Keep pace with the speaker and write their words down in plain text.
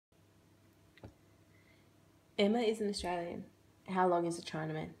Emma is an Australian. How long is a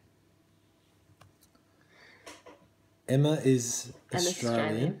Chinaman? Emma is An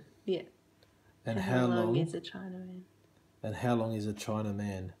Australian. Yeah. And how long is a Chinaman? And how long is a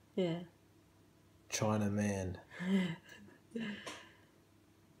Chinaman? Yeah. Chinaman.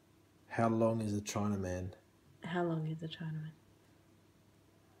 How long is a Chinaman? How long is a Chinaman?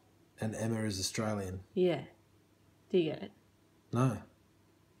 And Emma is Australian. Yeah. Do you get it? No.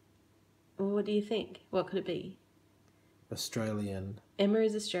 Well, what do you think? What could it be? Australian. Emma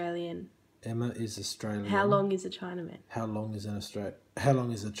is Australian. Emma is Australian. How long is a Chinaman? How long is How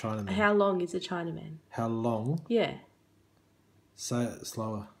long is a Chinaman? How long is a Chinaman? How long? Yeah. Say it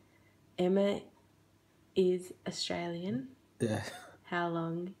slower. Emma is Australian. Yeah. How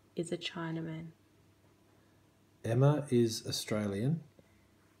long is a Chinaman? Emma is Australian.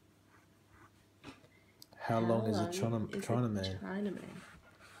 How long is a Chinaman? Chinaman.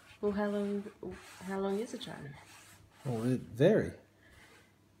 Well, how long is a Chinaman? Oh, it vary.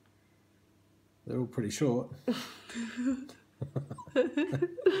 They're all pretty short.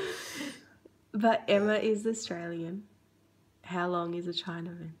 But Emma is Australian. How long is a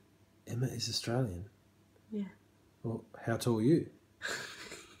Chinaman? Emma is Australian. Yeah. Well, how tall are you?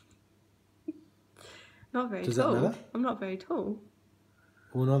 Not very Does tall. that matter? I'm not very tall.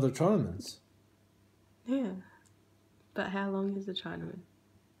 Well, neither are Chinamans. Yeah. But how long is a Chinaman?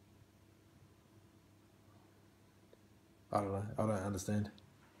 I don't know. I don't understand.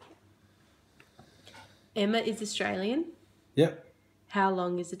 Emma is Australian. Yep. How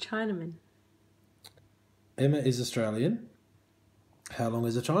long is a Chinaman? Emma is Australian. How long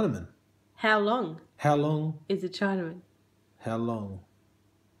is a Chinaman? How long How long? is a Chinaman? How long?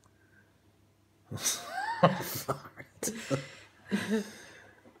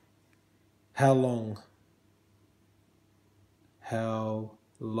 How long? How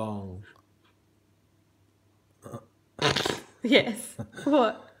long? Yes.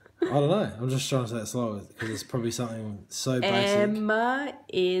 What? I don't know. I'm just trying to say it slower because it's probably something so basic. Emma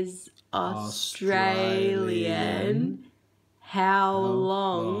is Australian. How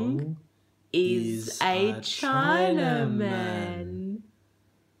long is a Chinaman?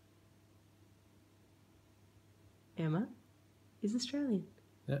 Emma is Australian.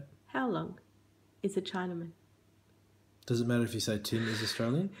 Yep. How long is a Chinaman? Does it matter if you say Tim is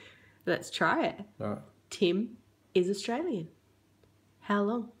Australian? Let's try it. All right. Tim is Australian. How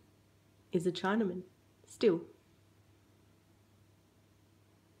long is a Chinaman? Still.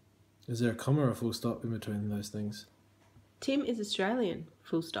 Is there a comma or a full stop in between those things? Tim is Australian.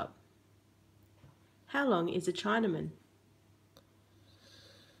 Full stop. How long is a Chinaman?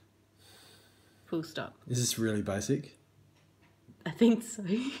 Full stop. Is this really basic? I think so.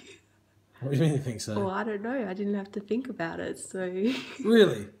 What do you mean you think so? Well, I don't know. I didn't have to think about it, so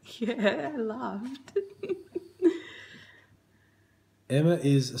Really? yeah, I laughed. Emma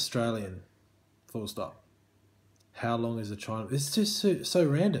is Australian. Full stop. How long is a Chinaman? It's just so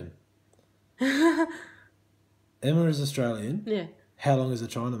random. Emma is Australian. Yeah. How long is a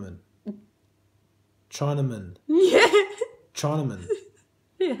Chinaman? Chinaman. Yeah. Chinaman.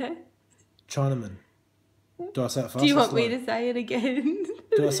 Yeah. Chinaman. Do I say it fast Do you or want slow? me to say it again?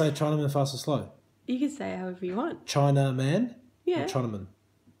 Do I say Chinaman fast or slow? You can say it however you want. Chinaman? Yeah. Or Chinaman?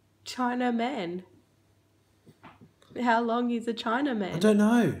 Chinaman. How long is a Chinaman? I don't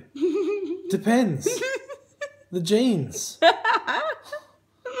know. Depends. The jeans. I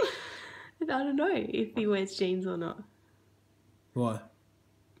don't know if he wears jeans or not. Why?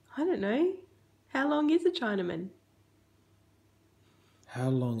 I don't know. How long is a Chinaman? How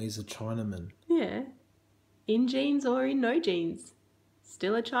long is a Chinaman? Yeah. In jeans or in no jeans.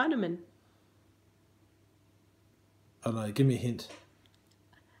 Still a Chinaman. I don't know. Give me a hint.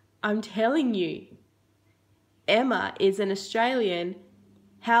 I'm telling you. Emma is an Australian.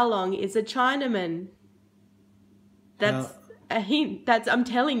 How long is a Chinaman? That's a hint. I'm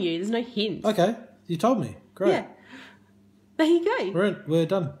telling you. There's no hint. Okay. You told me. Great. Yeah. There you go. We're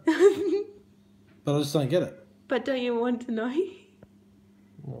done. But I just don't get it. But don't you want to know?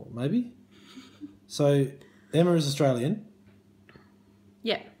 Well, maybe. So, Emma is Australian.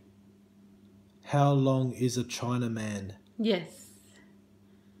 Yeah. How long is a Chinaman? Yes.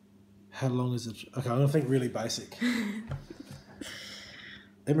 How long is it? Okay, I'm going to think really basic.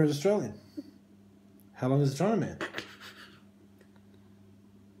 Emma is Australian. How long is a Chinaman?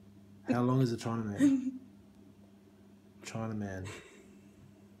 How long is a Chinaman? Chinaman.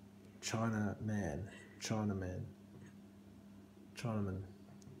 Chinaman. Chinaman. Chinaman.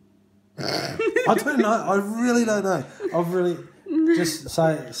 I don't know. I really don't know. I've really... Just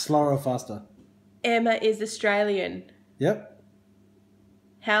say it slower or faster. Emma is Australian. Yep.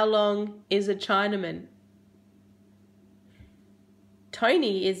 How long is a Chinaman?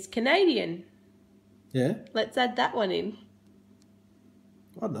 Tony is Canadian. Yeah. Let's add that one in.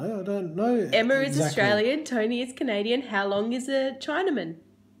 I don't know. I don't know. Emma is exactly. Australian. Tony is Canadian. How long is a Chinaman?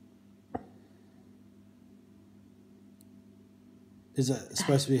 Is it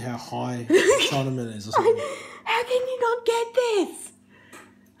supposed to be how high Chinaman is or something? How can you not get this?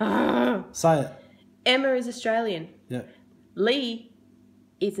 Say it. Emma is Australian. Yeah. Lee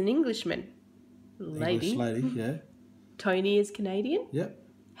is an Englishman. Lady. English lady, yeah. Tony is Canadian. Yep.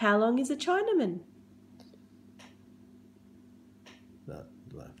 How long is a Chinaman? No.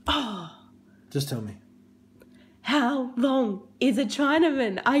 Oh, Just tell me. how long is a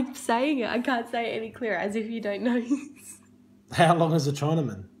Chinaman? I'm saying it. I can't say it any clearer, as if you don't know. How long is a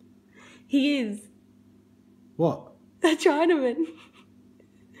Chinaman? He is What? a Chinaman.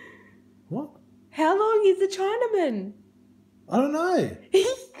 What? How long is a Chinaman? I don't know.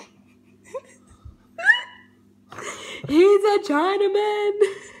 He's a Chinaman.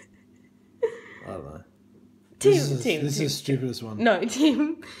 I don't know. Tim, This is Tim. the stupidest one. No,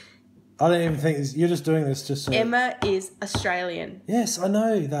 Tim. I don't even think you're just doing this just so. Emma is Australian. Yes, I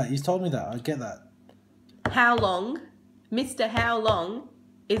know that. He's told me that. I get that. How long, Mr. How long,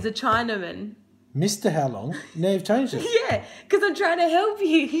 is a Chinaman? Mr. How long? Now you've changed it. Yeah, because I'm trying to help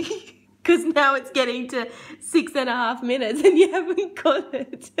you. Because now it's getting to 6.5 minutes and you haven't got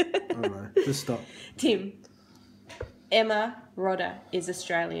it. I don't know. Just stop. Tim, Emma Rodder is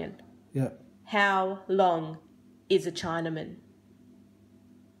Australian. Yeah. How long is a Chinaman?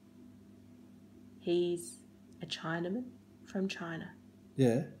 He's a Chinaman from China.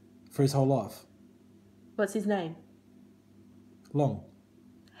 Yeah. For his whole life. What's his name? Long.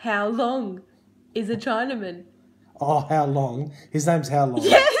 How long is a Chinaman? Oh, how long? His name's How Long.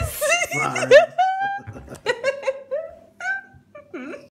 Yes! Right.